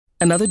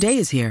Another day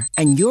is here,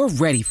 and you're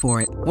ready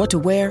for it. What to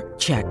wear?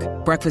 Check.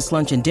 Breakfast,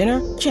 lunch, and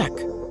dinner? Check.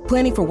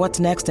 Planning for what's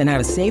next and how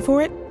to save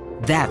for it?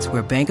 That's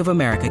where Bank of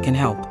America can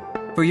help.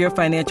 For your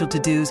financial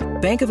to-dos,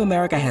 Bank of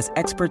America has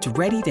experts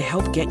ready to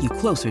help get you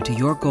closer to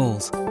your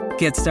goals.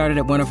 Get started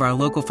at one of our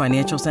local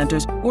financial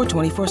centers or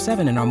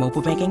 24/7 in our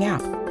mobile banking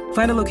app.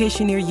 Find a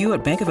location near you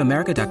at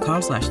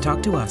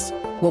bankofamerica.com/talktous.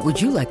 What would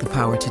you like the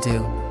power to do?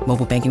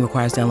 Mobile banking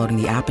requires downloading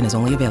the app and is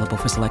only available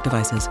for select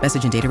devices.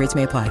 Message and data rates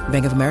may apply.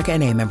 Bank of America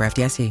N.A., member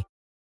FDIC.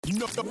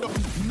 No one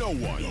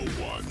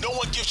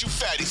gives you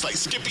fatties like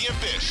Skippy and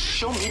Bish.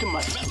 Show me the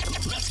money.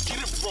 Let's get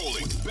it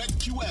rolling.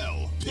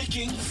 BetQL,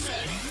 Picking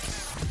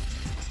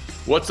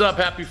Fatties. What's up?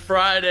 Happy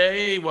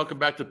Friday. Welcome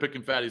back to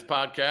Picking Fatties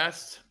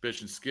podcast. Bish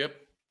and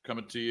Skip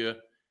coming to you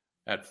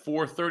at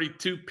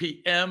 4:32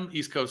 p.m.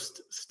 East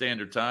Coast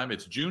Standard Time.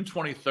 It's June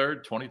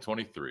 23rd,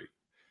 2023.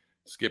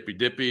 Skippy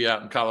Dippy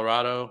out in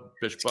Colorado.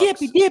 Bish Bucks,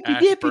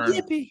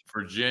 Dippy.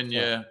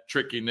 Virginia.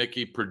 Tricky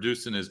Nicky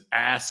producing his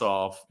ass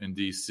off in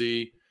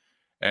D.C.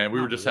 And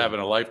we were just having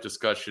a life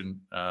discussion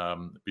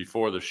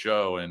before the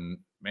show. And,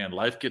 man,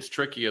 life gets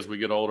tricky as we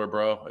get older,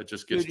 bro. It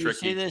just gets tricky. Do you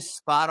see this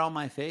spot on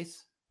my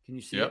face? Can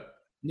you see it?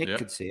 Nick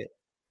could see it.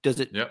 Does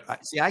it?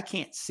 Yep. See, I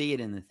can't see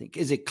it in the thing.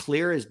 Is it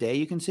clear as day?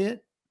 You can see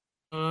it?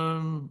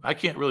 I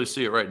can't really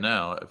see it right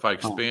now. If I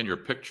expand your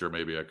picture,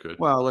 maybe I could.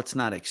 Well, let's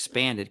not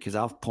expand it because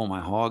I'll pull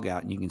my hog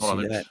out and you can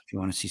see that if you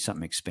want to see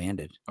something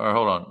expanded. All right,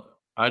 hold on.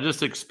 I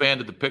just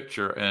expanded the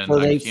picture and so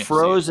they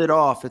froze it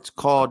off. It's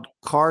called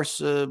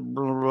Carsa,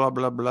 blah,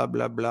 blah, blah,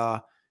 blah, blah.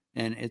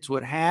 And it's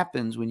what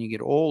happens when you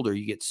get older,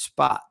 you get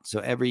spots.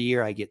 So every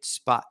year I get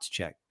spots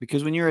checked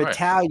because when you're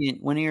Italian,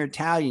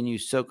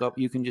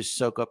 you can just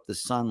soak up the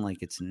sun like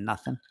it's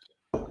nothing.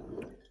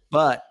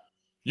 But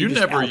you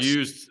never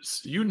used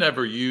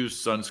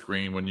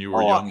sunscreen when you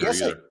were younger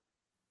either.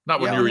 Not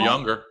when you were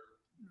younger.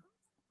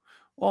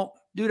 Well,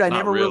 dude, I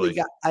never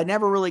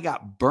really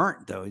got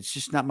burnt though. It's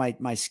just not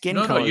my skin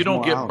color. No, you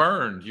don't get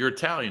burned. You're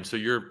Italian, so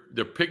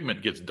the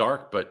pigment gets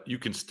dark, but you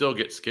can still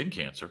get skin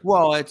cancer.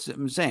 Well,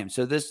 I'm saying.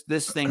 So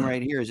this thing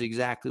right here is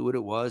exactly what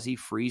it was. He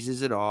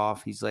freezes it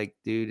off. He's like,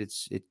 dude,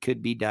 it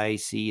could be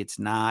dicey. It's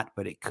not,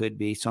 but it could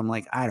be. So I'm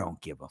like, I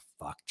don't give a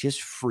fuck.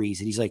 Just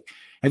freeze it. He's like,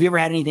 have you ever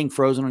had anything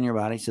frozen on your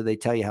body? So they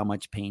tell you how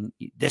much pain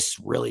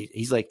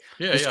he's like,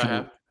 I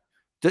have.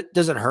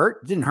 Does it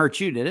hurt? It didn't hurt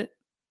you, did it?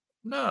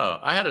 No,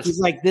 I had He's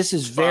like, this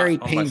is very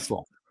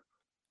painful.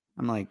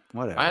 I'm like,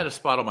 whatever. I had a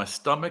spot on my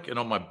stomach and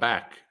on my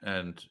back,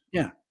 and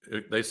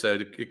they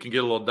said it can get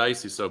a little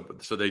dicey. So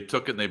they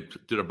took it and they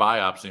did a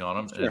biopsy on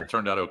them, and it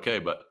turned out okay.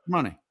 But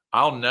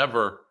I'll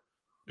never,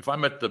 if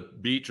I'm at the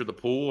beach or the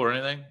pool or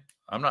anything,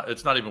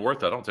 it's not even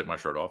worth it. I don't take my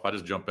shirt off. I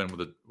just jump in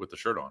with the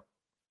shirt on.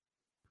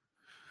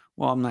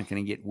 Well, I'm not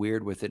going to get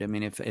weird with it. I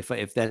mean,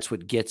 if that's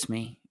what gets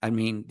me, I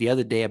mean, the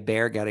other day a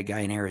bear got a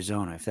guy in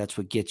Arizona. If that's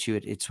what gets you,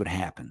 it's what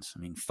happens. I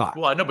mean, fuck.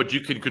 Well, I know, but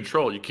you can't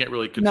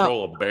really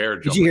control a bear.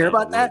 Did you hear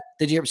about that?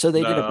 Did you? So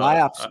they did a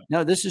biopsy.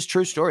 No, this is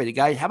true story. The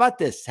guy, how about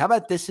this? How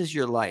about this is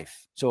your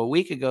life? So a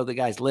week ago, the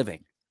guy's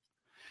living.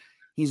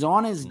 He's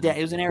on his deck.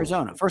 It was in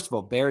Arizona. First of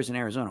all, bears in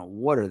Arizona.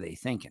 What are they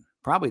thinking?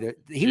 Probably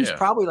was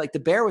probably like the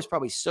bear was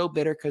probably so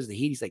bitter because of the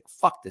heat. He's like,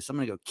 fuck this. I'm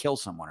going to go kill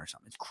someone or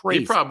something. It's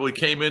crazy. He probably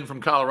came in from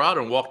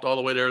Colorado and walked all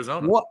the way to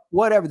Arizona.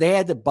 Whatever. They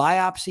had to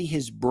biopsy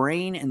his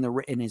brain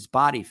and his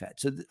body fat.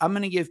 So I'm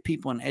going to give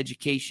people an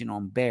education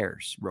on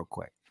bears real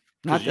quick.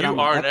 Not that you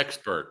are an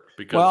expert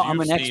because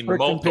I'm an expert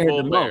compared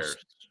to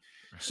most.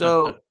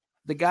 So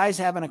the guy's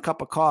having a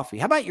cup of coffee.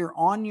 How about you're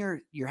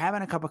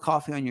having a cup of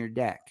coffee on your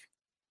deck?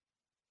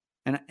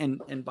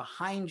 And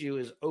behind you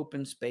is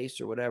open space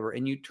or whatever,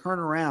 and you turn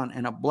around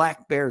and a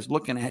black bear is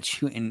looking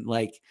at you and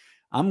like,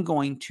 I'm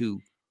going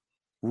to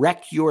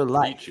wreck your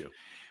life,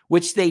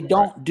 which they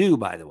don't do,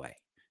 by the way.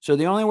 So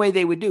the only way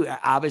they would do,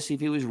 obviously,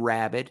 if he was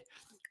rabid,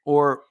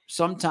 or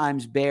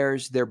sometimes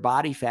bears, their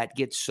body fat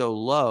gets so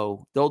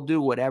low, they'll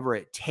do whatever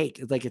it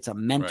takes. Like it's a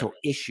mental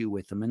issue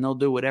with them, and they'll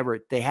do whatever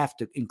they have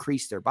to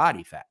increase their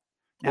body fat.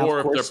 Now,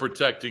 or if they're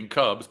protecting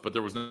cubs, but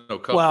there was no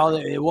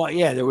cubs.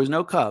 There was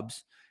no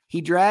cubs. He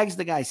drags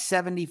the guy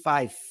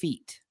 75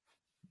 feet.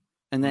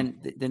 And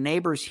then the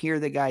neighbors hear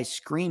the guy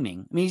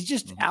screaming. I mean, he's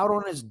just out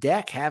on his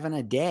deck having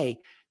a day.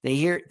 They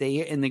hear,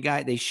 and the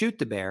guy, they shoot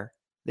the bear.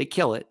 They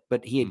kill it,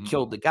 but he had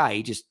killed the guy.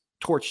 He just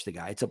torched the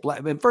guy. It's a black.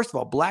 I mean, first of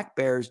all, black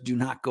bears do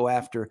not go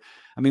after.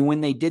 I mean,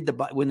 when they did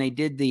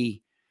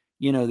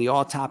the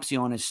autopsy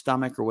on his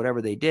stomach or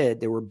whatever they did,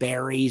 there were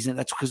berries, and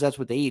that's because that's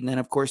what they eat. And then,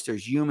 of course,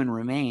 there's human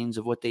remains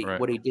of what he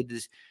did to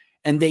this.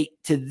 And they,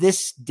 to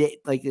this day,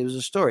 like there was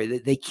a story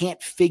that they can't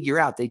figure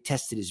out. They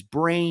tested his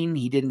brain.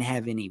 He didn't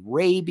have any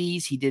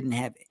rabies.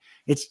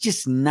 It's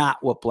just not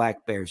what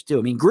black bears do.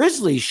 I mean,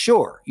 grizzlies,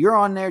 sure. You're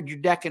on there, your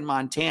deck in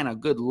Montana,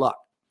 good luck.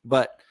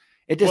 But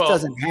it just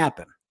doesn't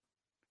happen.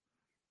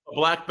 A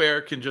black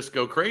bear can just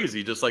go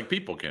crazy, just like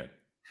people can.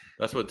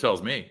 That's what it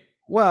tells me.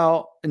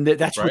 Well, and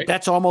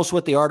that's almost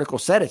what the article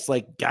said. It's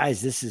like,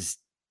 guys, this is.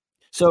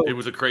 So it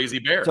was a crazy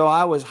bear. So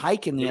I was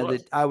hiking the other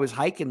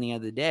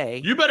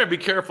day. You better be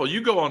careful. You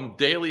go on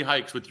daily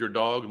hikes with your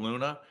dog,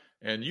 Luna.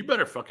 And you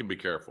better fucking be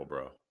careful,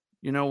 bro.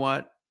 You know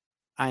what?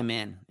 I'm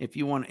in.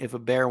 If a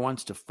bear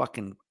wants to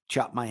fucking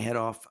chop my head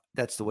off,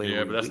 that's the way.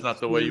 Yeah, but that's not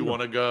the way you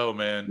want to go,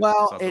 man.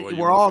 Well,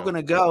 we're all going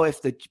to go.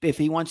 If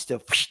he wants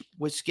to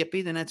with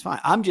Skippy, then that's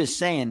fine. I'm just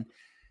saying,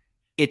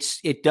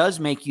 it does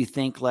make you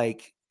think,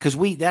 like, because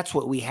that's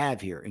what we have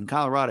here in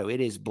Colorado.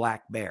 It is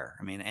black bear.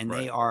 I mean, and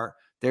right.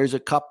 There's a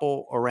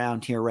couple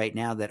around here right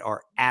now that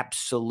are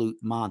absolute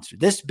monsters.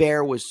 This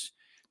bear was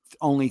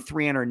only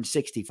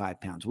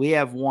 365 pounds. We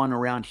have one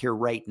around here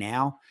right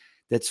now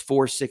that's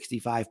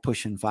 465,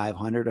 pushing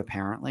 500.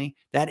 Apparently,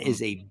 that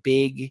is a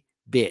big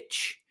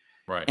bitch.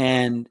 Right.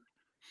 And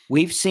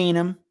we've seen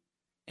him,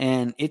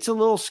 and it's a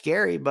little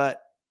scary,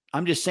 but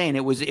I'm just saying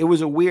it was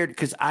a weird,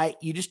 because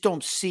you just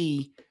don't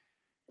see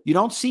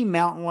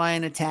mountain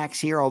lion attacks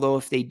here. Although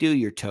if they do,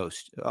 you're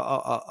toast.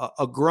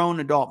 A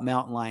grown adult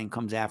mountain lion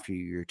comes after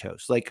you, you're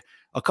toast. Like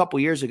a couple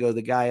years ago,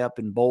 the guy up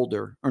in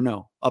Boulder,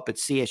 up at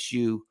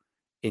CSU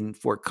in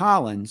Fort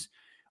Collins,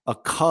 a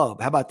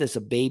cub. How about this?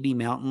 A baby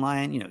mountain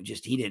lion,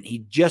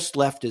 he just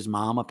left his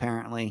mom.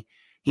 Apparently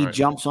he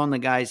jumps on the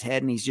guy's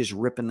head and he's just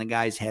ripping the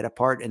guy's head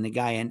apart. And the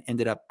guy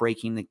ended up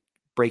breaking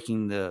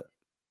the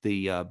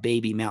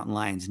baby mountain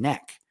lion's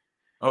neck.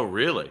 Oh,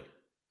 really?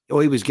 Oh,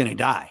 he was going to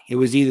die. It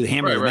was either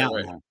him or the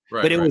mountain lion.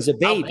 But it was a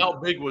baby. How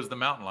big was the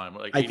mountain lion?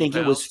 Like I think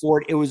pounds?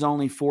 It was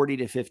only 40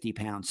 to 50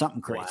 pounds,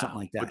 something crazy, something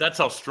like that. But that's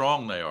how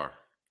strong they are.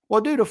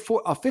 Well, dude, a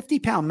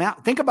 50-pound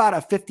mountain. Think about a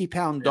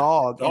 50-pound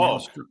dog.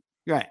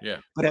 Right. Yeah.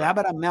 But how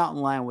about a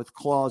mountain lion with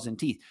claws and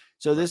teeth?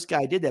 So this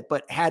guy did that.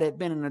 But had it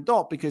been an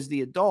adult, because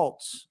the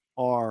adults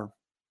are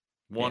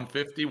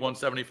 150,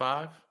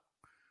 175.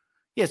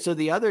 Yeah. So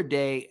the other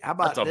day, how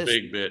about that's a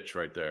big bitch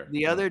right there.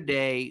 The other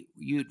day,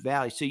 Ute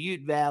Valley. So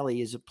Ute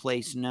Valley is a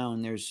place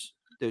known. There's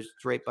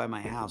right by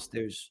my house.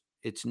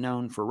 It's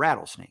known for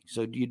rattlesnakes.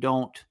 So you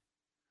don't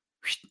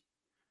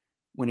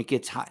when it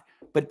gets hot.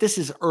 But this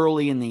is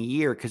early in the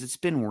year because it's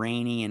been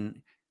rainy,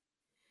 and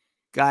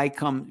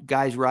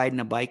guy's riding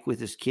a bike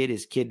with his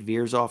kid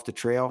veers off the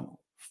trail,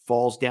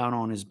 falls down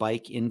on his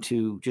bike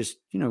into just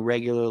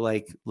regular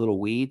like little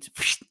weeds.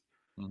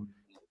 Mm-hmm.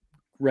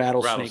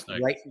 Rattlesnake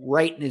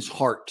right in his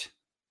heart.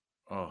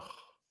 Oh,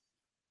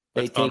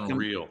 that's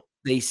unreal.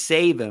 They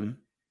save him.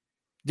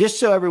 Just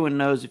so everyone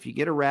knows, if you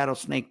get a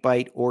rattlesnake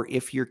bite, or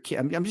if you're,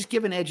 I'm just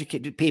giving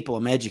educated people,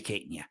 I'm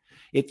educating you.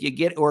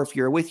 If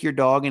you're with your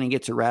dog and it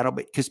gets a rattle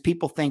bite, because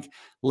people think,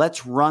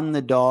 let's run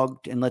the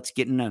dog and let's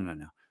get, no.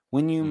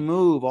 When you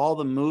move, all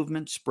the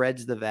movement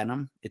spreads the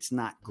venom. It's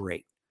not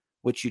great.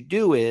 What you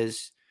do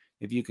is,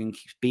 if you can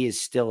be as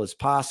still as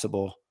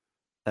possible,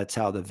 that's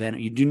how the venom,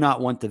 you do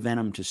not want the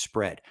venom to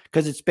spread,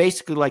 because it's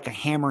basically like a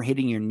hammer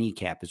hitting your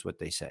kneecap is what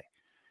they say.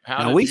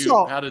 How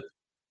did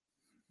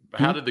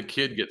the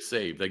kid get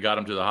saved? They got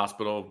him to the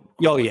hospital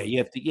quickly? Oh yeah, you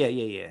have to.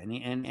 Yeah.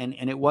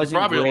 And it wasn't. You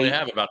probably great. only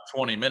have about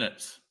 20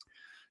 minutes.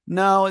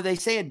 No, they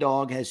say a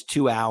dog has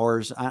 2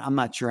 hours. I'm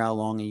not sure how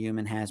long a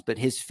human has, but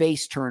his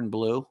face turned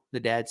blue. The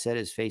dad said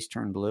his face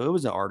turned blue. It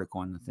was an article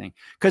on the thing,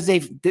 because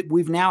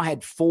we've now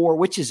had 4,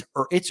 which is,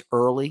 it's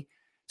early.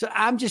 So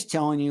I'm just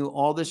telling you,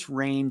 all this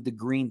rain,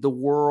 the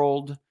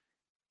world,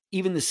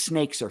 even the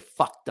snakes are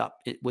fucked up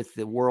with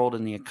the world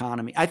and the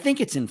economy. I think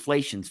it's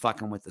inflation's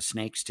fucking with the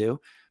snakes too.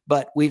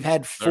 But we've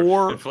had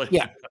 4.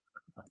 Yeah.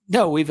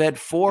 No, we've had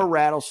 4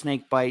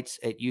 rattlesnake bites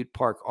at Ute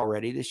Park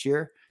already this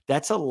year.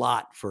 That's a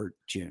lot for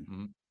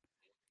June.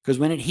 Because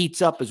when it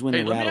heats up is when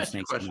the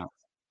rattlesnakes come out.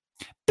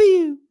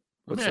 Pew!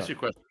 Let me ask you a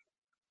question.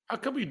 How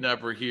come we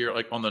never hear,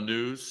 like on the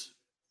news?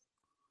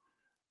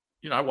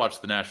 I watch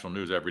the national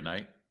news every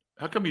night.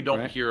 How come you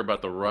don't hear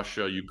about the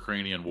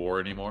Russia-Ukrainian war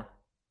anymore?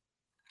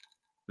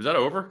 Is that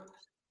over?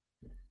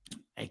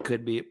 It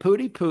could be.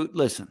 Pootie Poot,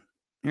 listen.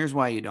 Here's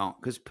why you don't,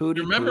 because Pootie.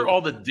 You remember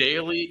all the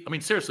daily? I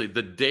mean, seriously,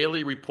 the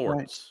daily reports.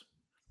 Right.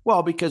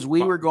 Well, because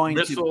we were going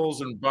missiles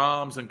and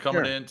bombs and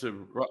coming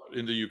into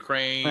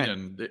Ukraine,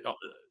 and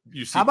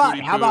you see. How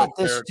about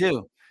this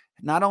too?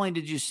 Not only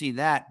did you see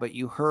that, but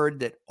you heard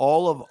that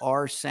all of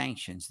our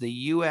sanctions, the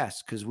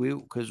U.S., because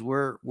we're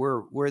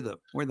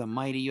the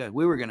mighty U.S.,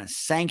 we were going to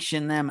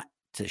sanction them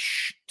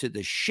to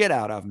the shit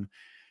out of them.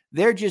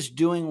 They're just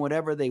doing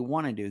whatever they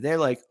want to do. They're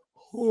like,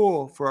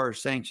 oh, for our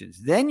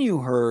sanctions. Then you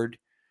heard.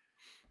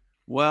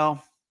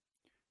 Well,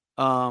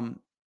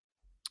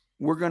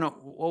 we're going to,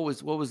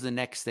 what was the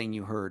next thing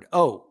you heard?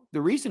 Oh,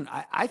 the reason,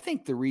 I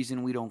think the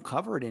reason we don't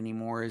cover it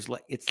anymore is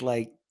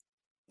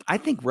I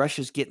think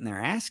Russia's getting their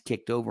ass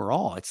kicked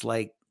overall. It's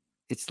like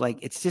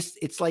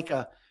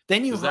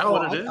then you is that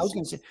what it is? I was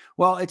going to say,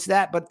 well, it's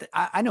that, but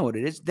I know what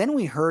it is. Then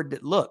we heard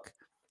that, look,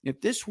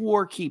 if this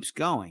war keeps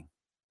going,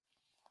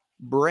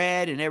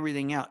 bread and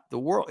everything out,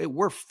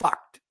 we're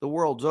fucked. The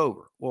world's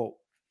over. Well,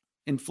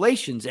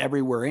 inflation's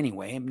everywhere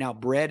anyway. Now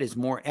bread is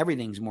more,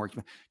 everything's more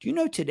expensive. Do you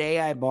know today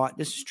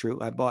this is true,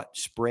 I bought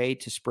spray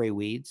to spray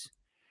weeds.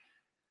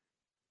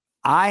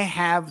 I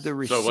have the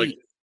receipt.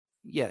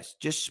 Yes,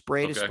 just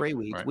spray to spray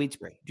weeds, weed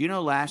spray. Do you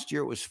know last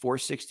year it was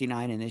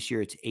 $4.69 and this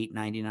year it's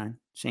 $8.99?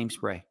 Same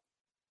spray.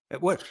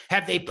 What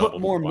have they put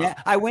more?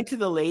 I went to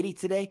the lady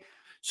today.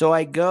 So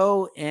I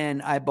go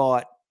and I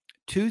bought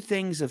 2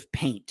 things of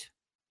paint.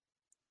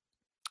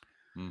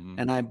 Mhm.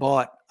 And I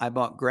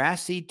bought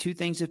grass seed, 2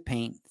 things of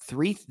paint,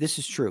 3, this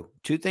is true,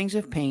 2 things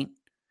of paint,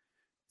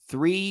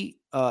 3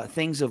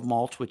 things of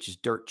mulch, which is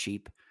dirt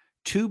cheap,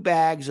 2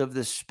 bags of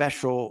this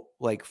special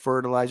like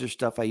fertilizer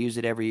stuff. I use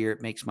it every year.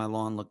 It makes my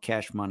lawn look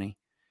cash money,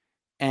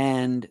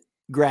 and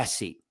grass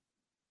seed.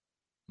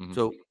 Mhm.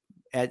 So,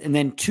 and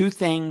then 2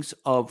 things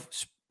of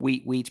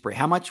weed spray.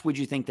 How much would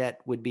you think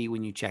that would be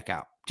when you check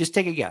out? Just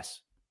take a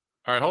guess.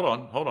 All right,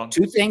 hold on.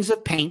 2 things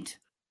of paint.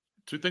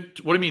 2 things.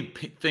 What do you mean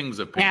things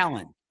of paint?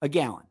 A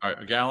gallon. All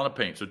right, a gallon of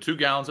paint. So 2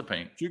 gallons of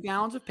paint. 2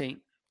 gallons of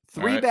paint.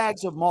 3 All right.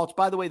 bags of mulch.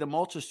 By the way, the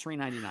mulch is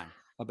 $3.99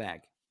 a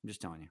bag. I'm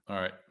just telling you. All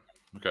right.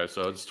 Okay,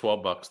 so it's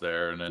 $12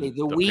 there, and then Okay,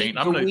 the paint.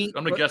 I'm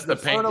gonna guess the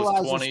paint was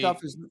fertilizer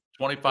stuff is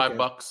 25 okay.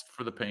 bucks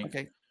for the paint.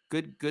 Okay,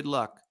 good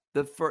luck.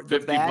 The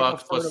 50 bag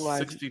bucks of plus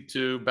fertilizer.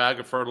 62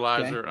 bag of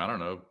fertilizer. I don't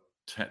know,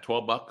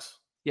 12 bucks.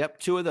 Yep,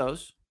 2 of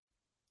those.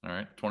 All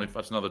right, 20.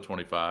 That's another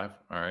 25.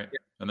 All right,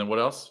 and then what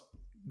else?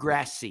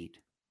 Grass seed.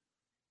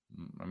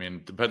 I mean,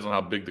 it depends on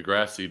how big the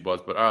grass seed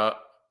was, but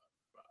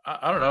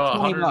I don't know,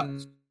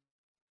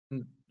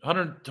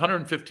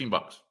 115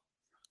 bucks.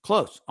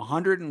 Close,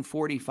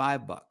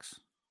 145 bucks.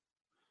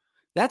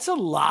 That's a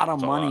lot of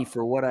money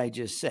for what I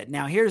just said.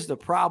 Now, here's the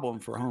problem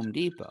for Home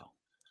Depot.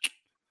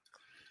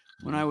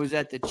 When I was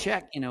at the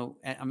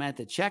I'm at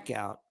the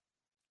checkout.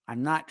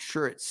 I'm not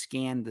sure it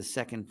scanned the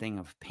second thing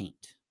of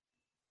paint.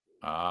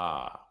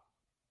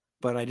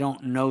 But I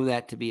don't know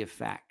that to be a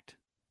fact.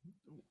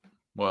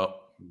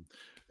 Well,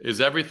 is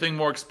everything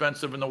more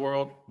expensive in the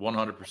world?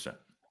 100%.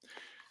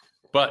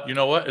 But you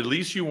know what? At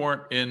least you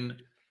weren't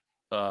in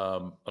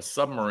a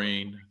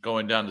submarine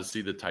going down to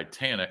see the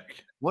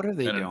Titanic. What are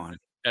they doing?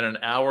 And an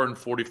hour and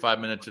 45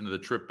 minutes into the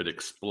trip, it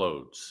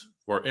explodes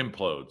or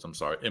implodes. I'm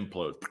sorry,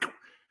 implodes.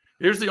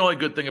 Here's the only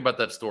good thing about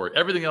that story.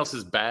 Everything else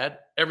is bad.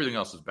 Everything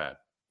else is bad.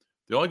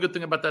 The only good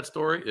thing about that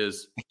story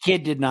is the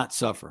kid did not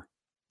suffer.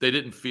 They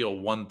didn't feel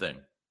one thing.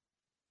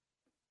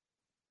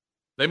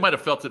 They might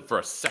have felt it for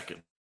a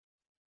second,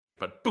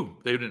 but boom,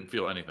 they didn't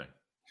feel anything.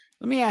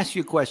 Let me ask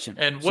you a question.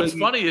 And what's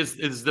funny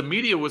is the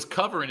media was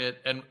covering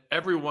it, and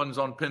everyone's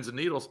on pins and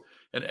needles,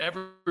 and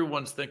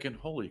everyone's thinking,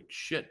 holy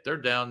shit, they're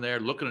down there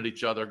looking at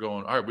each other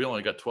going, all right, we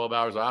only got 12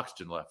 hours of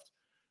oxygen left.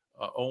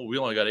 We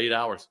only got 8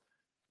 hours.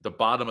 The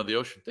bottom of the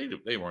ocean,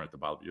 they weren't at the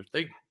bottom of the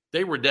ocean.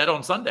 They were dead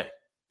on Sunday.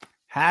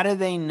 How do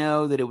they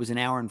know that it was an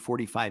hour and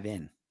 45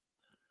 in?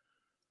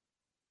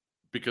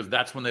 Because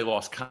that's when they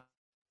lost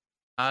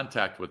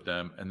contact with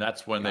them, and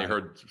that's when they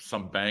heard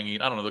some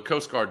banging. I don't know. The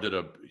Coast Guard did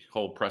a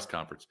whole press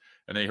conference,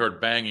 and they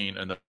heard banging,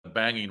 and the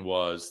banging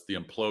was the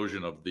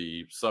implosion of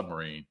the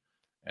submarine.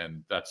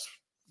 And that's,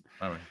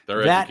 I mean,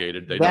 they're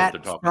educated. They know what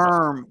they're talking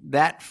about.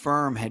 That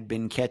firm had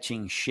been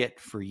catching shit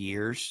for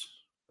years.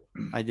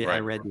 I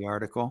read the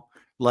article.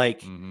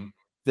 Like,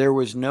 there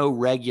was no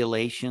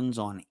regulations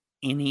on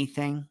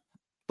anything.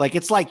 Like,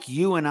 it's like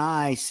you and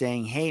I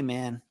saying, hey,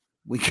 man,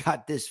 we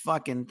got this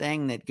fucking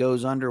thing that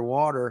goes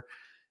underwater.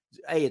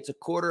 Hey, it's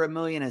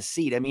 $250,000 a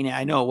seat. I mean,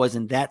 I know it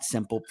wasn't that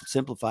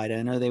simplified.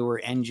 I know they were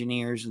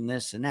engineers and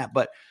this and that,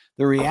 but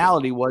the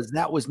reality was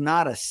that was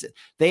not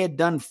they had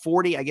done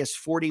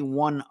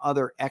 41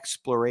 other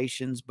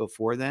explorations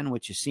before then,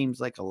 which seems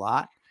like a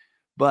lot,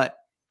 but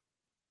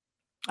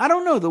I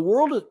don't know. The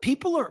world of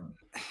people are,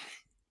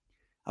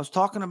 I was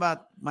talking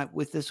about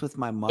with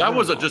my mother. That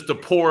was just a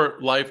poor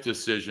life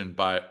decision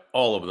by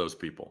all of those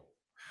people.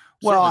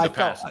 Well,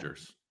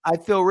 passengers. I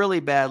feel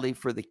really badly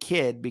for the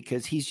kid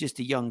because he's just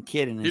a young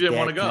kid and his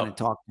dad kind of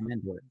talked him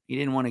into it. He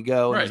didn't want to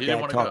go. Right, and his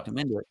dad talked him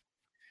into it.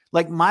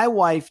 Like my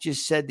wife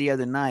just said the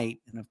other night,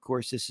 and of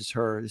course this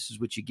is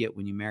what you get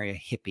when you marry a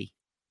hippie.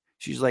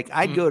 She's like,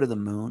 I'd go to the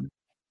moon.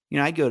 You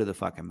know, I'd go to the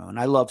fucking moon.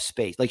 I love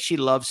space. Like she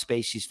loves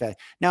space. She's fast.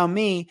 Now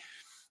me,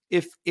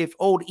 if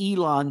old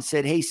Elon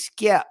said, hey,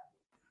 Skip,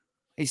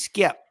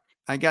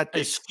 I got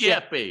this. Hey,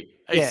 Skippy.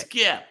 Hey,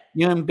 Skip.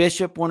 You and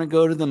Bishop want to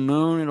go to the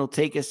moon? It'll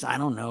take us, I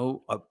don't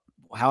know,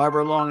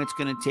 however long it's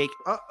going to take.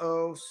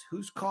 Uh-oh,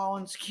 who's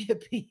calling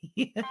Skippy?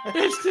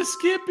 It's the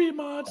Skippy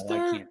monster.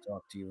 Oh, I can't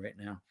talk to you right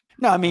now.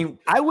 No, I mean,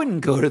 I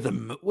wouldn't go to the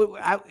moon.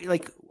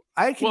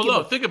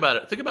 Think about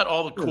it. Think about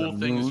all the cool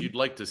things you'd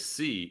like to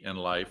see in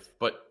life,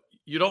 but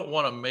you don't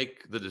want to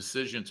make the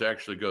decision to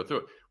actually go through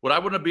it. Would I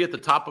want to be at the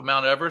top of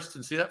Mount Everest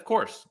and see that? Of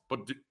course.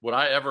 But would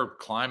I ever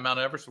climb Mount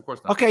Everest? Of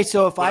course not. Okay,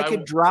 so if I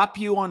could drop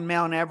you on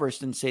Mount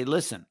Everest and say,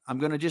 listen, I'm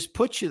going to just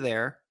put you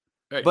there.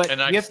 Right. But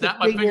and I snap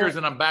my fingers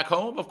and I'm back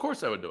home, of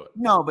course I would do it.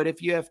 No, but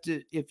if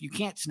you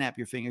can't snap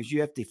your fingers,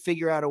 you have to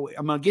figure out a way.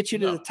 I'm going to get you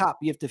to the top.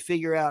 You have to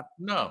figure out.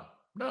 No.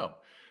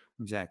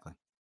 Exactly.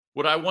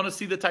 Would I want to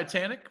see the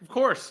Titanic? Of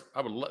course.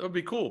 It would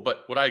be cool.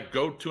 But would I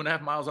go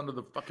 2.5 miles under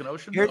the fucking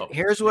ocean?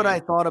 Here's what I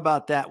thought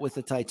about that with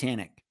the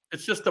Titanic.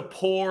 It's just a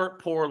poor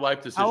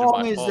life decision. How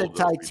long has the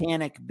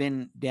Titanic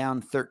been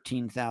down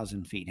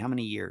 13,000 feet? How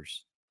many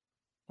years?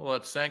 Well,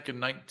 it sank in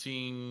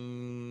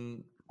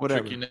 19...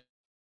 Whatever.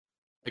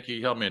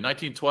 He helped me in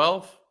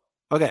 1912.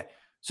 Okay.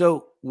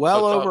 So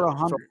over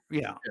 100.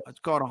 Yeah. Let's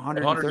call it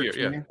 113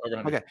 years.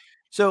 Yeah. Okay.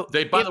 So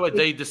by the way,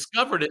 they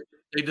discovered it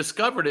They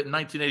discovered it in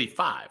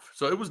 1985.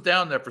 So it was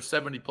down there for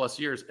 70 plus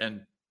years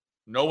and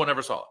no one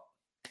ever saw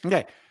it.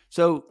 Okay.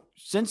 So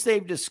since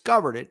they've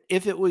discovered it,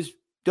 if it was,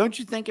 don't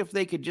you think if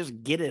they could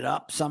just get it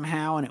up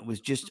somehow and it was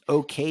just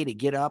okay to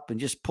get up and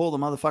just pull the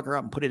motherfucker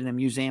up and put it in a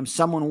museum,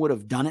 someone would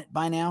have done it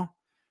by now?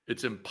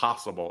 It's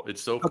impossible.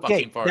 It's so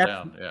fucking far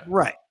down. Yeah.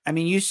 Right. I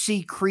mean, you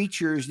see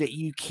creatures that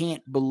you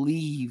can't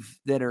believe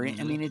that are in.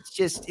 I mean,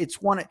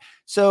 it's one.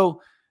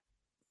 So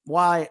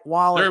while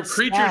there are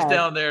creatures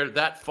down there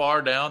that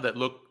far down that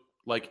look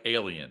like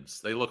aliens.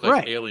 They look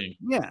like alien.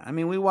 Yeah. I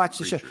mean, we watch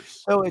the show.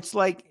 So it's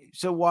like,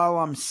 so while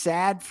I'm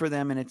sad for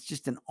them and it's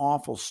just an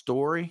awful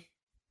story,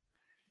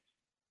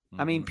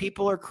 I mean,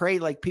 people are crazy.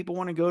 Like people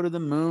want to go to the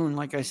moon.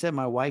 Like I said,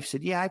 my wife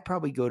said, yeah, I'd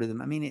probably go to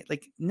them. I mean,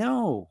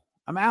 no,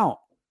 I'm out.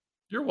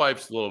 Your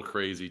wife's a little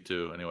crazy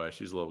too. Anyway,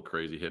 she's a little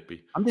crazy hippie.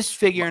 I'm just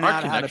figuring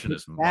out how to pick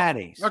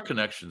fatties. Our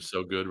connection's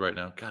so good right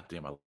now. God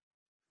damn, I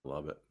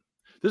love it.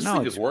 This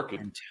thing is working.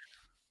 Fantastic.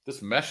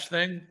 This mesh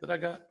thing that I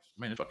got,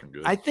 man, it's fucking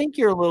good. I think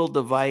your little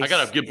device. I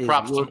gotta give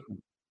props to.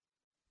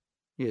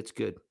 Yeah, it's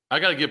good. I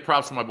gotta give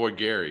props to my boy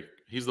Gary.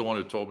 He's the one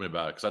who told me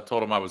about it because I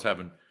told him I was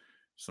having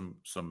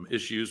some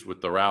issues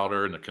with the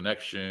router and the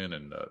connection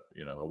and the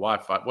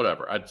Wi-Fi,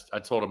 whatever. I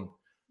told him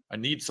I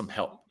need some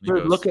help.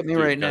 Dude, look at me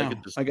right now.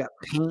 I got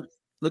paint.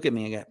 Look at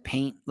me. I got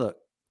paint. Look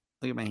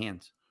at my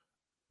hands.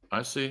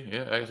 I see.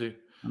 Yeah, I see.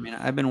 I mean,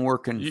 I've been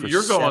working for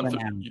 7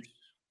 hours.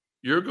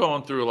 You're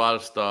going through a lot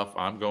of stuff.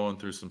 I'm going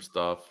through some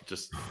stuff.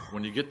 Just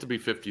when you get to be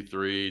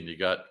 53 and you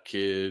got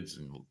kids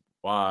and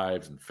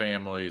wives and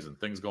families and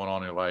things going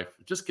on in your life,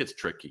 it just gets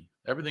tricky.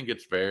 Everything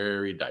gets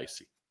very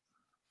dicey.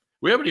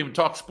 We haven't even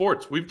talked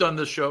sports. We've done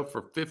this show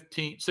for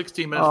 16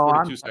 minutes,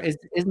 42 seconds.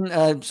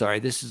 I'm sorry.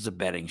 This is a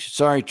betting show.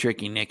 Sorry,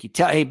 Tricky Nicky.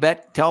 Tell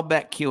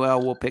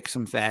BetQL we'll pick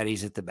some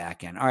fatties at the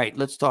back end. All right,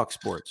 let's talk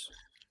sports.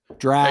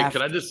 Draft.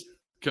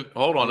 Hey,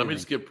 hold on. Let me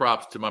just give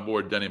props to my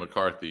boy, Denny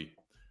McCarthy.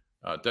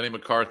 Denny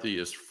McCarthy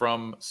is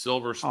from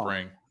Silver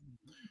Spring.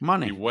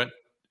 Money.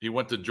 He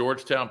went to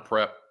Georgetown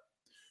Prep.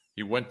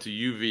 He went to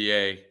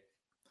UVA.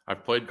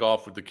 I've played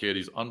golf with the kid.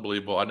 He's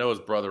unbelievable. I know his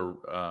brother,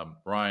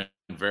 Ryan,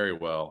 very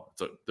well.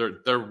 So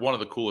they're one of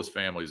the coolest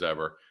families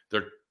ever.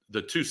 They're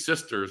the two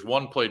sisters.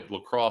 One played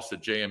lacrosse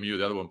at JMU.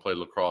 The other one played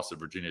lacrosse at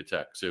Virginia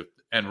Tech.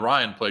 And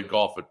Ryan played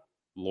golf at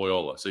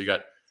Loyola. So you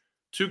got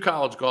two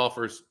college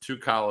golfers, two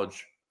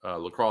college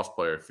lacrosse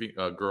players,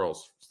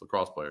 girls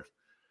lacrosse players.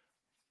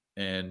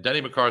 And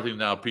Denny McCarthy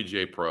now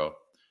PGA Pro.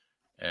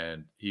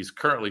 And he's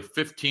currently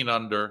 15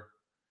 under.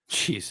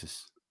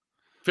 Jesus.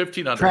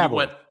 15 under. Travelers. He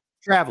went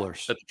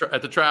Travelers.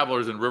 At the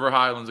Travelers in River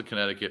Highlands in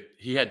Connecticut.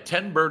 He had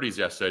 10 birdies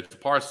yesterday. It's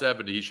par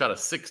 70. He shot a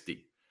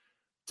 60.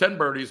 10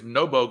 birdies,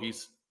 no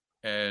bogeys.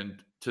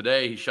 And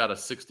today he shot a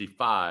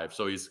 65.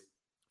 So he's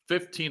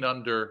 15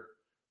 under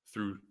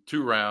through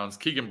 2 rounds.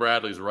 Keegan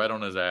Bradley's right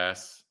on his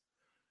ass.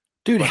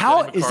 Dude,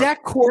 how is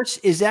that course?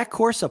 Is that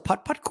course a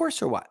putt-putt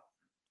course or what?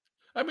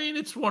 I mean,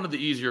 it's one of the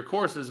easier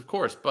courses, of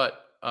course,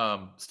 but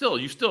still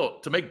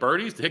to make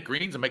birdies, to hit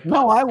greens and make putts.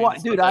 No, I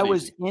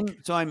was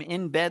I'm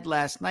in bed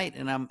last night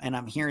and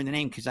I'm hearing the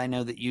name because I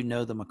know that you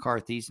know the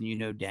McCarthys and you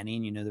know Denny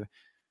and you know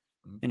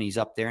and he's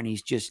up there and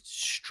he's just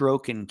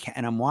stroking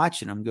and I'm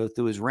watching him go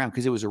through his round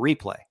because it was a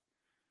replay.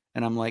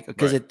 And I'm like,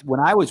 because when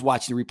I was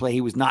watching the replay,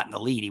 he was not in the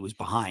lead, he was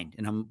behind.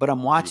 And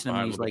I'm watching him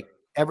and he's like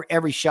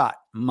every shot,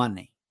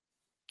 money,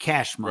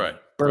 cash money,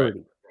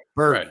 birdie.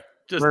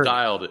 Just birdie,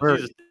 dialed it.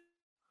 Birdie.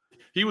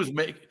 He was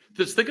making.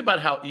 Just think about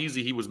how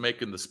easy he was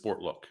making the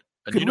sport look.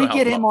 And could we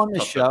get him on the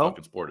show?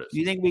 Sport is. Do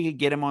you think we could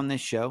get him on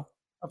this show?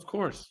 Of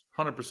course,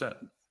 100%.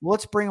 Well,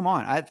 let's bring him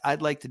on.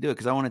 I'd like to do it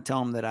because I want to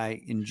tell him that I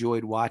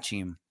enjoyed watching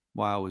him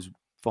while I was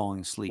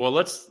falling asleep.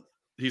 Well,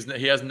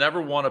 he has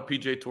never won a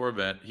PGA Tour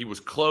event. He was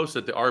close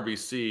at the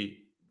RBC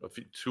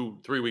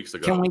 3 weeks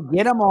ago. Can we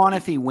get him on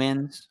if he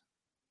wins?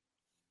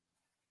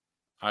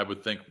 I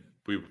would think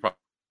we would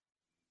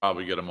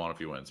probably get him on if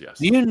he wins. Yes.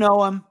 Do you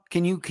know him?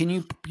 Can you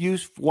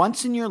use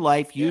once in your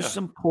life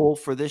some pull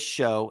for this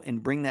show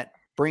and bring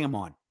him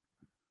on?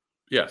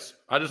 Yes.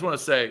 I just want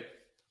to say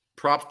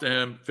props to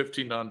him.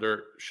 15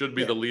 under should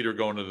be the leader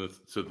going to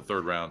the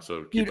third round.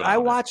 So dude, I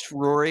watched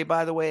Rory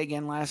by the way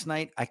again last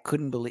night. I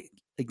couldn't believe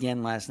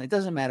again last night. It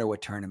doesn't matter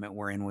what tournament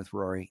we're in with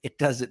Rory. It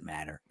doesn't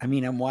matter. I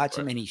mean, I'm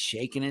watching him and he's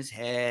shaking his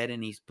head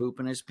and he's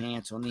pooping his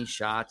pants on these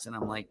shots and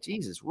I'm like,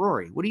 Jesus,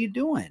 Rory, what are you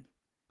doing?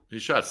 He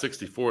shot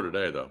 64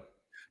 today though.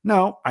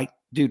 No, I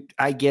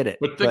get it.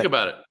 But think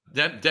about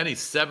it. Denny's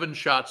 7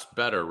 shots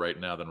better right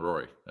now than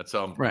Rory. That's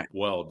how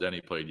well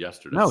Denny played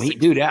yesterday. No,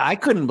 I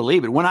couldn't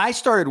believe it. When I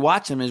started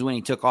watching him is when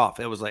he took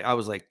off. I was like,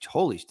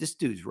 holy, this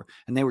dude's,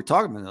 and they were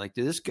talking about it like,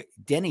 dude, this guy,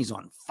 Denny's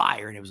on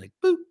fire. And it was like,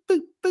 boop,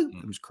 boop,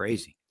 boop. It was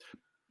crazy.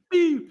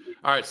 All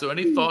right. So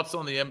any thoughts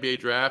on the NBA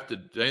draft?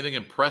 Did anything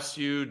impress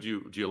you?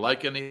 Do you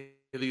like any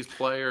of these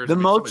players? The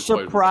most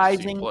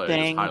surprising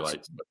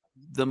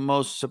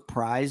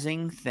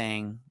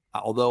thing,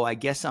 although I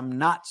guess I'm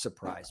not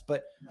surprised,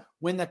 but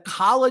when the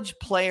college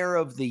player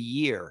of the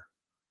year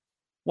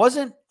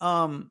wasn't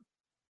the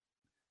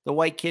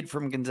white kid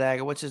from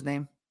Gonzaga, what's his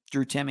name?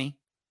 Drew Timme.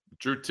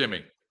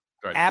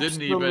 Right.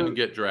 Didn't even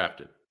get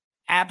drafted.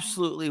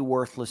 Absolutely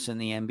worthless in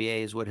the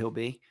NBA is what he'll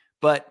be.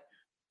 But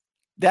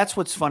that's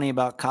what's funny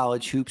about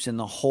college hoops and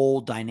the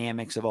whole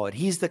dynamics of all it.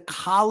 He's the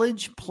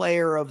college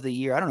player of the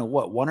year. I don't know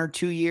what, 1 or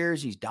 2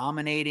 years. He's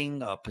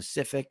dominating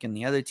Pacific and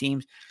the other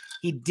teams.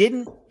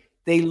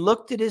 They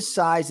looked at his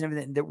size and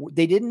everything.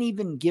 They didn't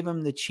even give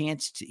him the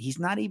chance to, he's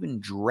not even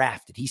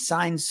drafted. He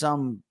signed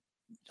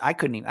I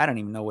don't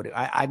even know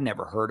I've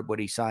never heard of what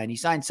he signed. He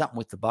signed something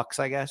with the Bucks,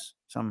 I guess.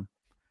 Something.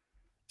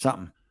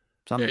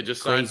 Yeah, he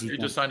just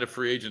signed a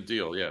free agent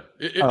deal. Yeah.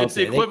 It's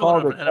the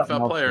equivalent of an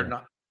NFL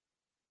player.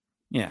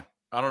 Yeah.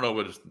 I don't know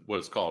what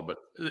it's called, but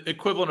the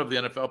equivalent of the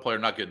NFL player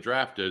not get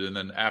drafted. And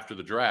then after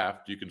the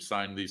draft, you can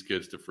sign these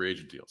kids to free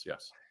agent deals.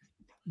 Yes.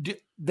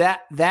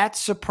 That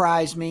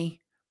surprised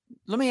me.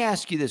 Let me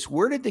ask you this.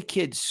 Where did the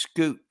kid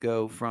Scoot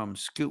go from?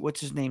 Scoot,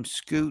 what's his name?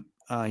 Scoot.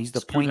 He's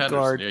the point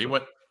guard.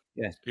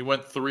 Yeah, he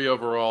went 3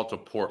 overall to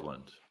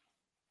Portland.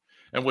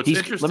 And what's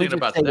interesting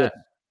about that,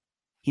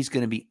 he's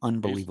going to be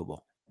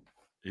unbelievable.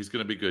 He's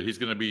going to be good. He's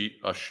going to be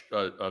a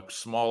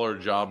smaller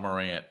Ja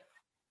Morant.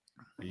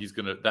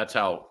 That's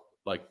how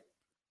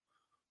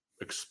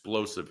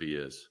explosive he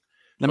is.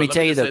 Let me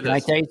tell you though, can I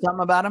tell you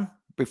something about him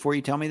before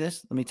you tell me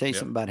this? Let me tell you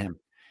something about him.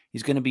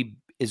 He's going to be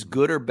as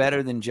good or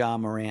better than Ja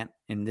Morant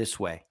in this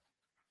way.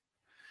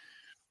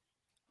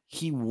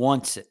 He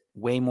wants it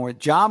way more.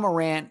 Ja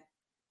Morant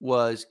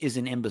is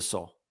an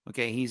imbecile.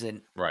 Okay. He's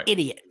an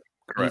idiot.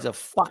 Correct. He's a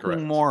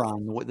fucking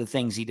moron with the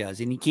things he does.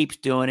 And he keeps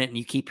doing it and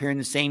you keep hearing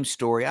the same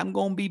story. I'm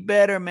going to be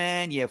better,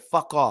 man. Yeah,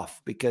 fuck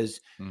off because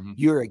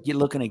you're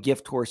looking a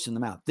gift horse in the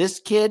mouth.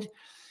 This kid,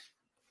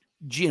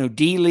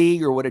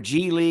 D-League or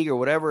G League or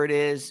whatever it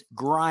is,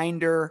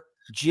 grinder,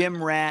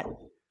 gym rat,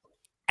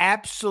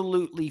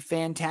 absolutely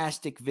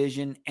fantastic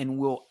vision and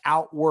will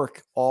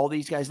outwork all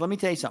these guys. Let me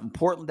tell you something.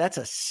 Portland, that's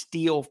a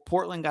steal.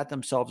 Portland got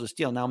themselves a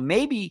steal. Now,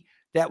 maybe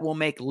that will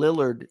make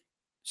Lillard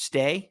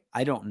stay.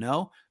 I don't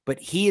know. But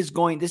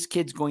this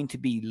kid's going to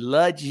be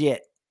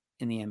legit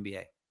in the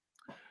NBA.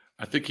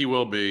 I think he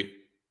will be.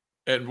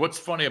 And what's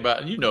funny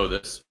about, and you know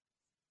this,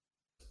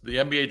 the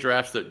NBA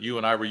drafts that you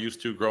and I were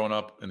used to growing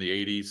up in the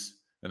 80s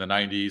and the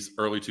 90s,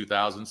 early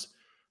 2000s,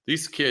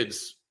 these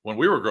kids, when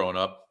we were growing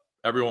up,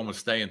 everyone was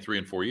staying 3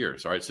 and 4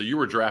 years. All right. So you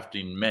were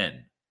drafting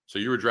men. So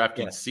you were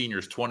drafting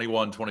seniors,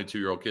 21,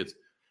 22-year-old kids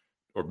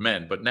or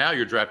men. But now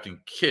you're drafting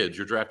kids.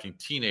 You're drafting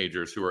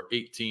teenagers who are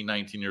 18,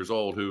 19 years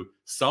old, who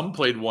some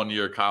played 1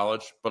 year of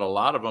college, but a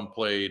lot of them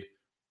played,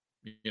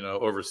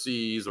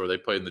 overseas, or they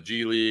played in the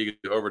G League,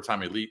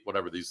 Overtime Elite,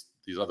 whatever these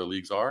other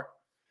leagues are.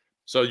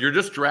 So you're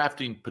just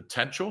drafting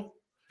potential.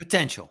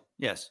 Potential.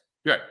 Yes.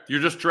 Yeah.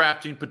 You're just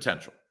drafting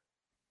potential.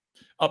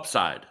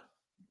 Upside.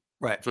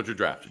 Right. That's what you're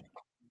drafting.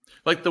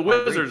 Like the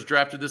Wizards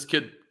drafted this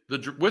kid.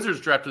 The Wizards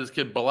drafted this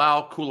kid,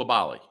 Bilal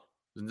Coulibaly.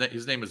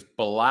 His name is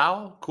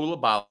Bilal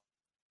Coulibaly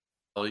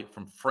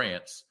from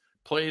France.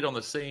 Played on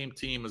the same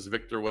team as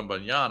Victor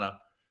Wembanyama,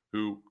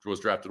 who was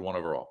drafted 1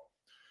 overall.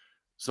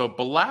 So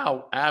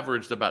Bilal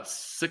averaged about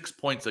 6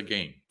 points a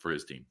game for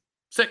his team.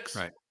 6.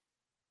 Right.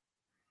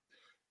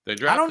 They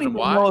drafted I don't even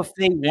know if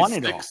they won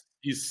it all.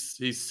 He's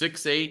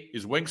 6'8".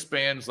 His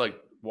wingspan's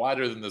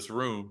wider than this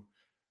room.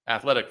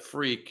 Athletic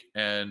freak,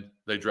 and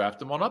they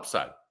draft him on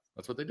upside.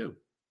 That's what they do.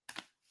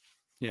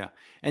 Yeah.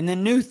 And the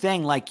new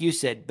thing, like you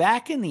said,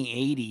 back in the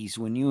 80s,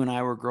 when you and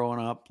I were growing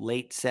up,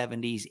 late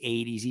 70s,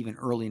 80s, even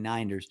early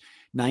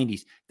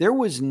 90s, there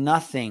was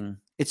nothing.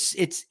 It's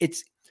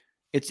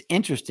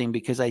interesting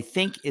because I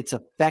think it's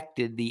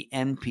affected the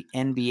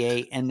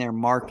NBA and their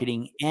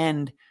marketing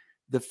and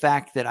the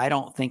fact that I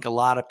don't think a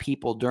lot of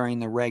people during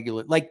the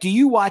regular, do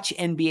you watch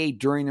NBA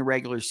during the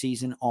regular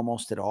season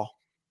almost at all?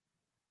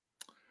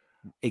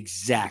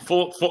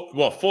 Exactly.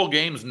 Full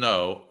games,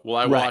 no. Will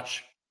I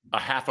watch a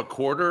half a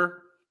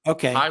quarter?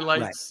 Okay.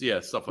 Highlights? Right. Yeah,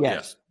 stuff like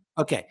that.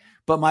 Okay.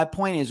 But my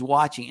point is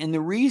watching. And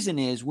the reason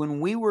is when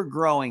we were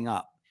growing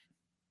up,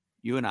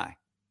 you and I,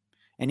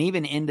 and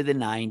even into the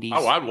 90s.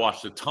 Oh, I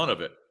watched a ton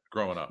of it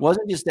growing up.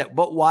 Wasn't just that.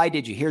 But why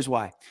did you? Here's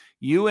why.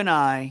 You and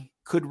I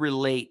could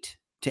relate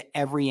to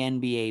every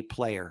NBA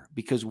player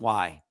because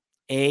why?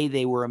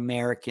 They were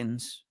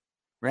Americans,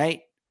 right?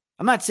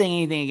 I'm not saying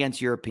anything against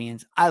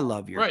Europeans. I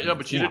love Europeans. Right, no,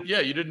 but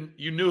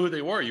you knew who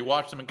they were. You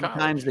watched them in college.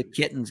 Sometimes the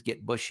kittens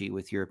get bushy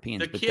with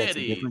Europeans, but that's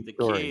a different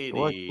story.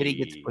 Or kitty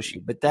gets bushy,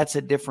 but that's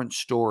a different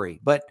story.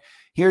 But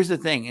here's the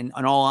thing, in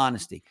all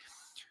honesty,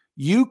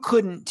 you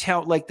couldn't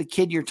tell, like the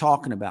kid you're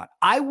talking about.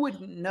 I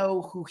wouldn't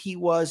know who he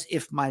was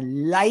if my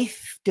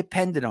life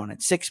depended on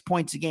it. 6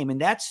 points a game,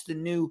 and that's the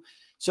new.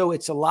 So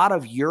it's a lot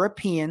of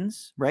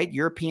Europeans, right?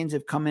 Europeans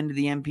have come into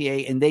the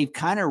NBA, and they've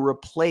kind of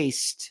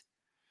replaced.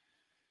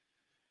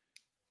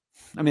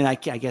 I mean, I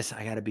guess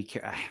I got to be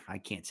careful. I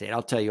can't say it.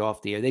 I'll tell you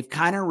off the air. They've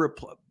kind of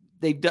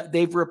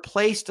they've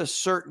replaced a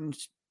certain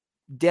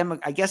demo.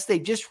 I guess they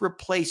just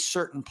replaced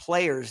certain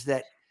players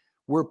that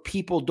where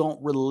people don't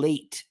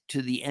relate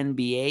to the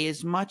NBA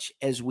as much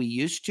as we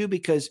used to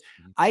because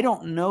I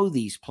don't know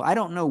these. I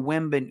don't know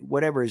Wemben,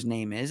 whatever his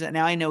name is.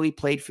 Now I know he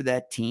played for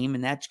that team,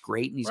 and that's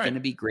great, and he's going to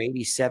be great.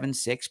 He's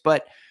 7'6",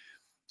 but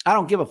I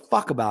don't give a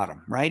fuck about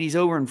him, right? He's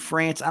over in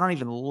France. I don't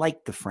even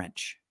like the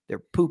French. They're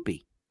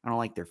poopy. I don't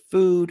like their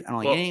food. I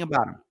don't like anything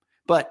about them.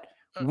 But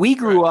we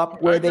grew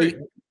up where they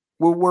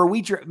were, where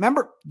we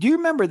remember. Do you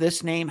remember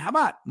this name? How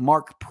about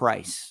Mark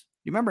Price?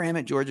 You remember him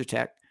at Georgia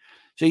Tech?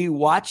 So you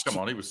watched. Come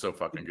on, he was so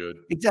fucking good.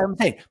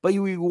 Exactly. But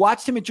you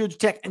watched him at Georgia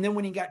Tech, and then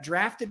when he got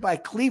drafted by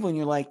Cleveland,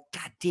 you're like,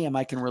 God damn,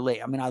 I can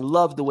relate. I mean, I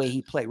love the way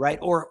he played, right?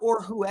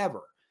 Or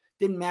whoever.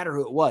 Didn't matter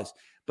who it was.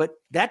 But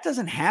that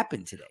doesn't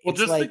happen today. Well, it's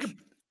just like, think of,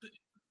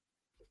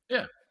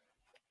 yeah,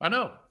 I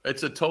know.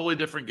 It's a totally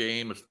different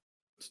game. It's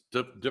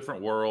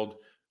different world.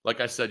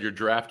 Like I said, you're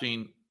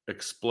drafting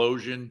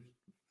explosion,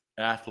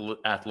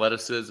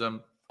 athleticism,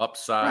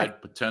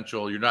 upside,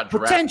 potential. You're not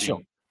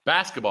drafting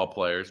basketball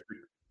players.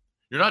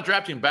 You're not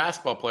drafting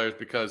basketball players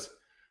because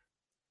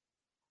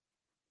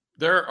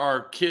there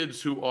are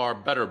kids who are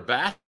better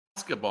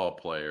basketball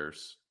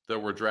players that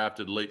were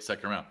drafted late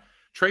second round.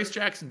 Trace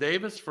Jackson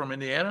Davis from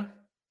Indiana.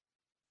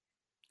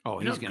 Oh,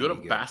 you know how good a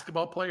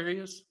basketball player he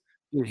is?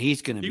 Dude,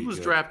 he's going to be He was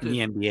good drafted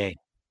in the NBA.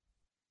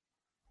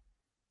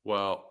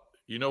 Well,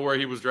 you know where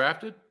he was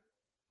drafted?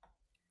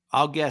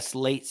 I'll guess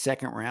late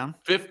second round.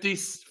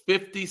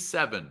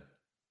 57.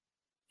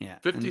 Yeah.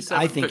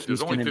 57 I think picks.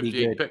 There's only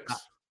 58 picks.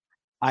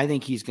 I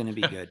think he's going to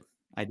be good.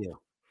 I do.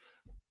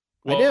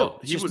 Well, I do.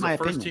 He was a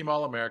first-team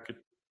All-American.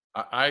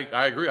 I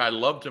agree. I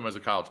loved him as a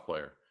college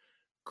player.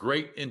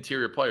 Great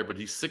interior player, but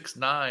he's 6'9",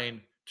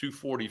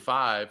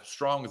 245,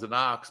 strong as an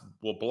ox,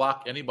 will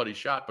block anybody's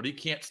shot, but he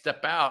can't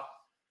step out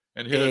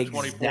and hit a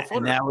 24-footer.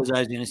 And that was what I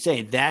was going to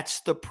say.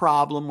 That's the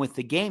problem with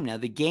the game now.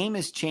 The game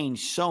has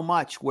changed so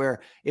much where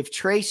if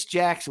Trace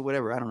Jackson,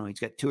 whatever, I don't know, he's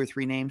got 2 or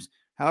 3 names,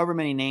 however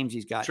many names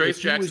he's got. Trace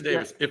Jackson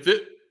Davis. If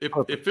it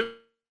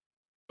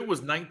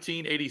was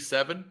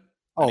 1987,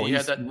 he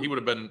had that, he would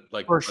have been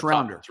like first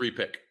rounder, top 3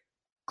 pick.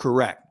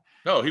 Correct.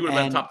 No, he would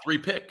have been top 3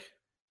 pick.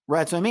 Right,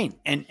 that's what I mean.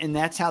 And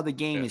that's how the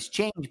game has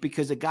changed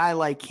because a guy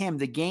like him,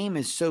 the game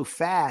is so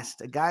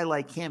fast. A guy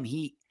like him,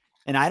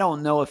 and I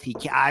don't know if he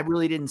can. I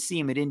really didn't see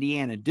him at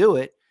Indiana do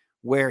it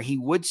where he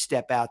would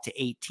step out to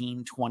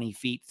 18, 20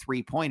 feet,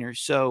 3-pointers.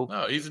 So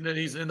no, he's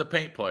in the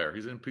paint player.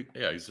 He's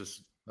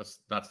just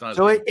that's not.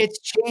 So it's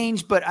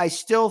changed, but I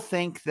still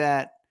think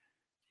that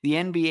the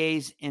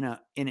NBA's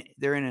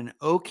they're in an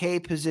okay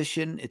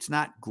position. It's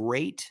not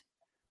great,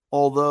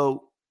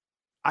 although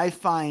I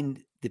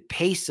find the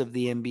pace of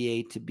the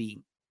NBA to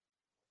be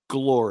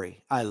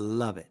glory. I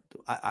love it.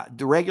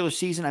 The regular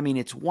season, I mean,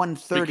 it's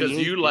 138. Because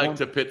you like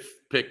to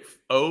pick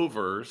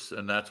overs,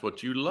 and that's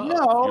what you love.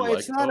 No,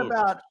 it's not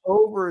about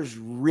overs,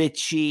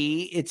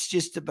 Richie. It's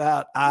just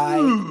about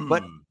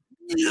but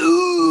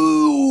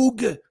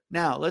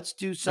now let's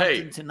do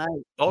something tonight.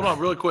 Hold on,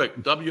 really quick.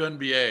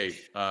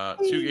 WNBA,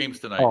 2 games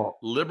tonight.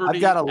 Liberty.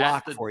 I've got a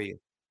lock for you.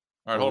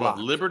 All right, hold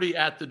on. Liberty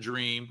at the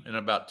Dream in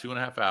about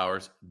 2.5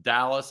 hours.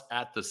 Dallas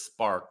at the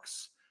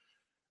Sparks.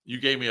 You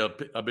gave me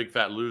a big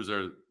fat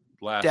loser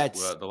last.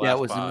 That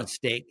was a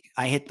mistake.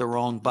 I hit the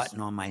wrong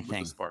button on my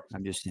thing.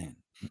 I'm just saying.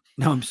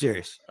 No, I'm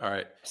serious. All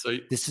right. So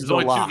this is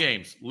only 2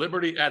 games.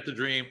 Liberty at the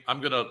Dream.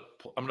 I'm gonna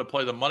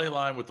play the money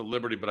line with the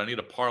Liberty, but I need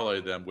to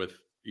parlay them with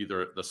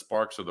either the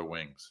Sparks or the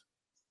Wings.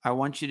 I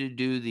want you to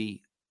do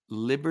the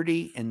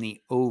Liberty and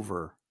the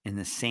over in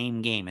the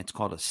same game. It's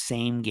called a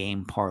same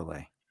game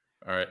parlay.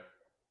 All right.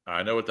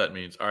 I know what that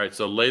means. All right.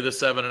 So lay the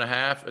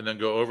 7.5 and then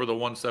go over the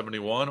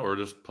 171, or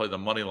just play the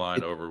money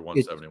line over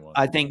 171.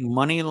 I think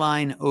money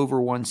line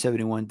over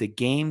 171. The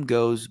game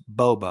goes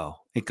Bobo.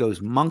 It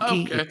goes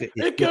monkey. Okay.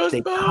 It goes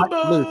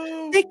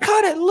Bobo. They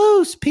cut it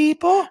loose,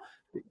 people.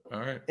 All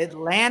right.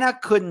 Atlanta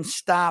couldn't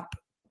stop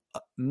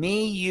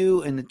me,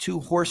 you, and the 2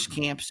 horse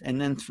camps, and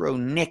then throw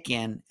Nick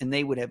in, and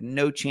they would have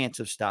no chance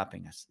of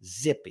stopping us.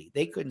 Zippy.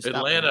 They couldn't stop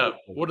Atlanta.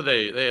 What do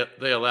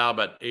they allow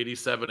about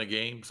 87 a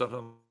game,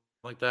 something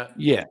like that?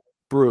 Yeah,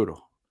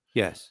 brutal.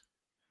 Yes.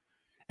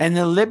 And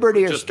the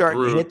Liberty are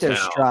starting to hit their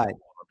stride.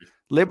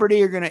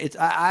 Liberty are going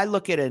to, I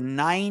look at a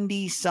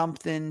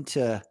 90-something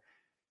to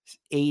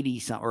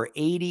 80-something, or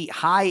 80,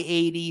 high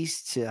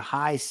 80s to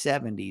high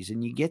 70s,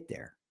 and you get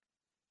there.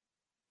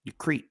 You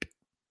creep.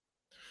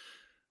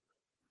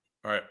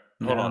 All right,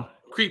 hold on.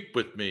 Creep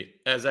with me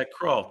as I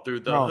crawl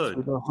through the hood.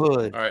 Through the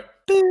hood. All right.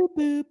 Boop,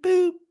 boop,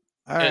 boop.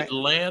 All right.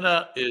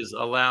 Atlanta is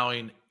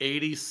allowing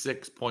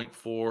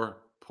 86.4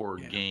 per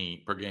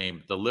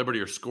game. The Liberty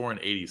are scoring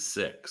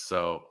 86.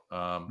 So,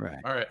 all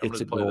right.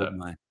 It's a gold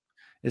mine.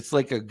 It's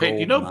like a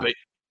gold mine.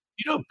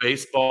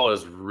 Baseball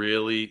is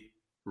really,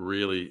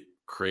 really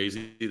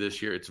crazy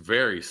this year. It's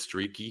very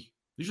streaky.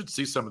 You should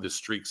see some of the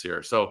streaks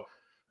here. So,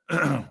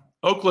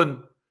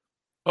 Oakland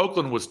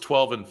was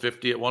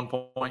 12-50 at one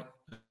point.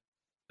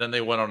 Then they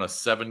went on a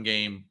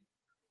 7-game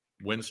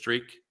win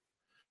streak.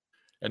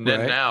 And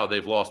then now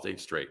they've lost 8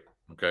 straight.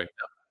 Okay.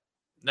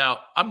 Now,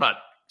 I'm not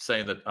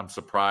saying that I'm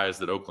surprised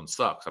that Oakland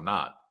sucks. I'm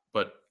not.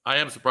 But I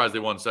am surprised they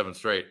won 7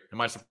 straight.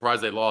 Am I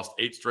surprised they lost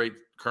 8 straight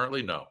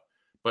currently? No.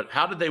 But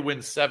how did they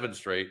win 7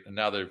 straight and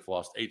now they've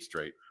lost 8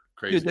 straight?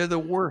 Crazy. Dude, they're the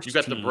worst. You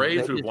got the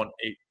Braves who've won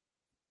 8.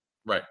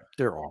 Right.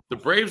 They're awful. The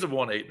Braves have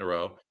won 8 in a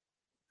row.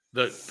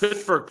 The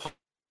Pittsburgh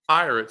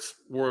Pirates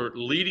were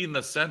leading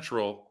the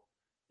Central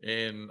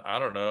in, I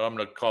don't know, I'm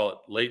going to call it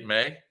late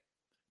May.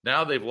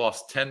 Now they've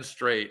lost 10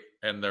 straight,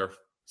 and they're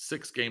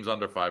 6 games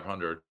under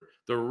 500.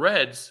 The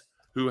Reds,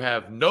 who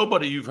have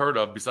nobody you've heard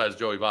of besides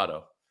Joey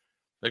Votto,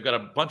 they've got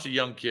a bunch of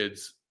young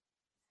kids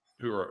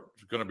who are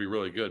going to be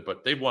really good,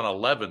 but they've won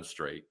 11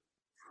 straight.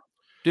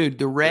 Dude,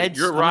 the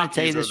Reds, I'm going to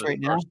tell you this right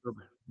now.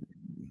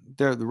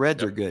 The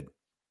Reds are good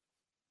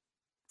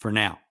for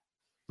now.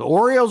 The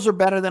Orioles are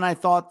better than I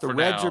thought. The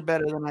Reds are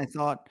better than I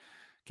thought.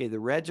 Okay, the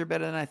Reds are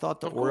better than I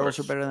thought. The Orioles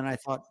are better than I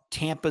thought.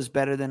 Tampa's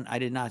better than I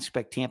did not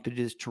expect Tampa to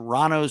do this.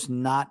 Toronto's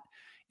not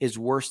as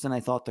worse than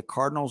I thought. The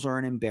Cardinals are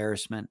an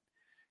embarrassment.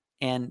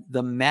 And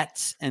the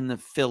Mets and the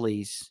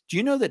Phillies. Do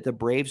you know that the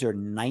Braves are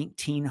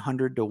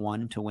 1,900 to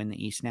 1 to win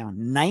the East now?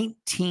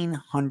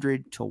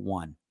 1,900 to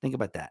 1. Think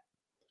about that.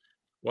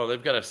 Well,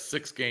 they've got a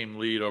 6-game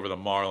lead over the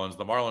Marlins.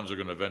 The Marlins are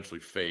going to eventually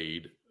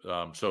fade.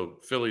 So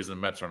Phillies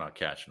and Mets are not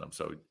catching them.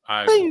 So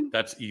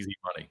that's easy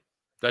money.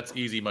 That's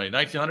easy money.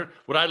 1,900.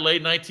 Would I lay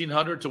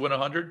 1,900 to win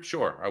 100?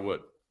 Sure, I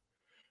would.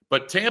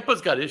 But Tampa's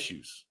got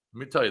issues. Let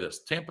me tell you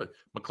this. Tampa,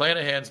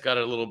 McClanahan's got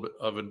a little bit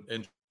of an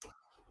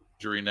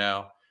injury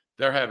now.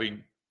 They're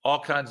having all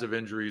kinds of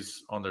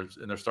injuries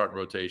in their starting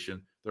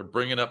rotation. They're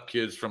bringing up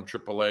kids from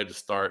AAA to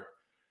start.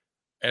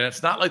 And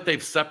it's not like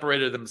they've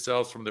separated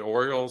themselves from the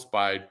Orioles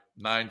by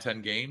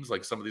 9-10 games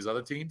like some of these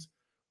other teams.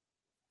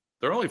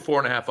 They're only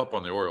 4.5 up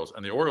on the Orioles,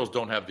 and the Orioles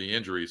don't have the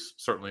injuries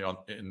certainly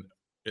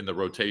in the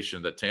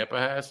rotation that Tampa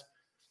has.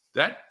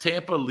 That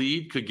Tampa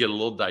lead could get a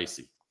little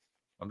dicey.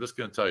 I'm just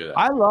going to tell you that.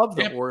 I love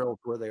the Orioles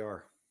where they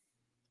are.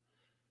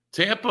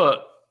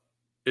 Tampa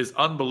is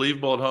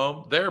unbelievable at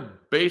home. They're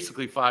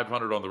basically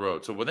 500 on the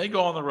road. So when they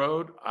go on the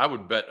road, I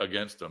would bet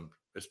against them,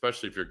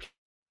 especially if you're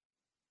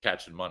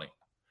catching money.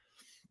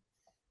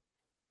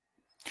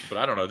 But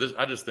I don't know.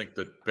 I just think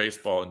that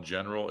baseball in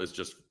general is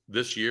just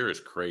this year is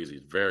crazy.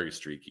 It's very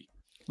streaky.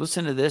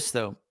 Listen to this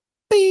though.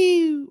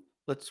 Pew!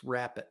 Let's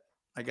wrap it.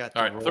 I got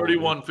all right.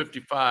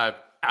 31:55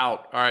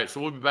 out. All right.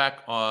 So we'll be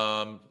back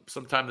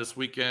sometime this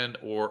weekend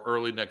or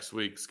early next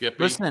week. Skippy.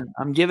 Listen,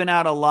 I'm giving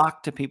out a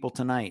lock to people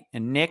tonight.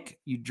 And Nick,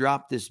 you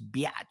drop this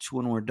biatch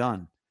when we're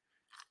done.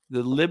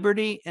 The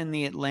Liberty and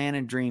the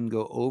Atlanta Dream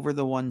go over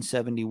the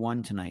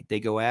 171 tonight. They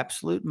go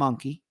absolute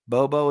monkey.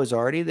 Bobo is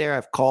already there.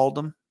 I've called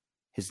him.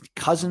 His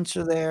cousins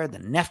are there. The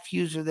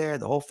nephews are there.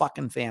 The whole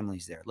fucking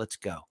family's there. Let's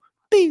go.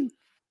 Boo.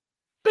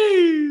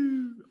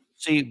 Boo.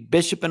 See,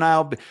 Bishop and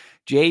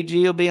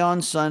JG will be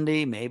on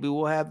Sunday. Maybe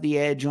we'll have the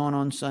Edge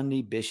on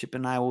Sunday. Bishop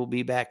and I will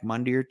be back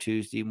Monday or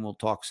Tuesday, and we'll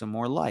talk some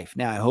more life.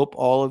 Now, I hope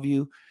all of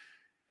you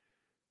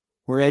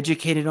were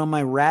educated on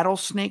my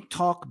rattlesnake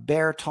talk,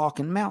 bear talk,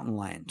 and mountain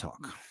lion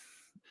talk.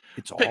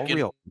 It's all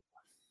real.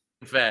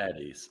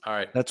 Fatties. All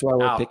right. That's why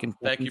we're picking.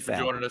 Thank you for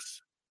joining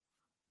us.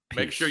 Peace.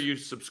 Make sure you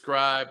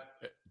subscribe,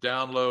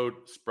 download,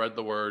 spread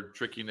the word.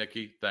 Tricky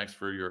Nicky, thanks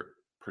for your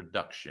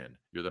production.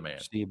 You're the man.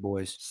 See you,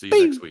 boys. See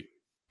you next week.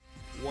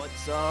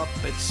 What's up?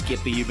 It's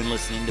Skippy. You've been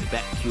listening to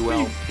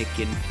BetQL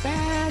Picking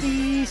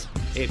Fatties.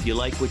 If you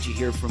like what you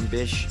hear from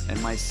Bish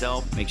and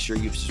myself, make sure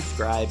you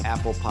subscribe.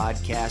 Apple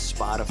Podcasts,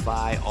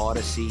 Spotify,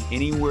 Odyssey,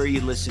 anywhere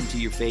you listen to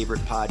your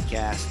favorite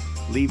podcast.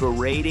 Leave a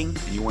rating,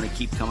 and you want to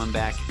keep coming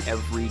back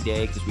every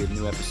day because we have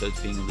new episodes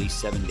being released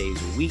 7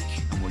 days a week,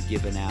 and we're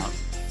giving out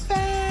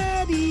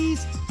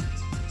fatties.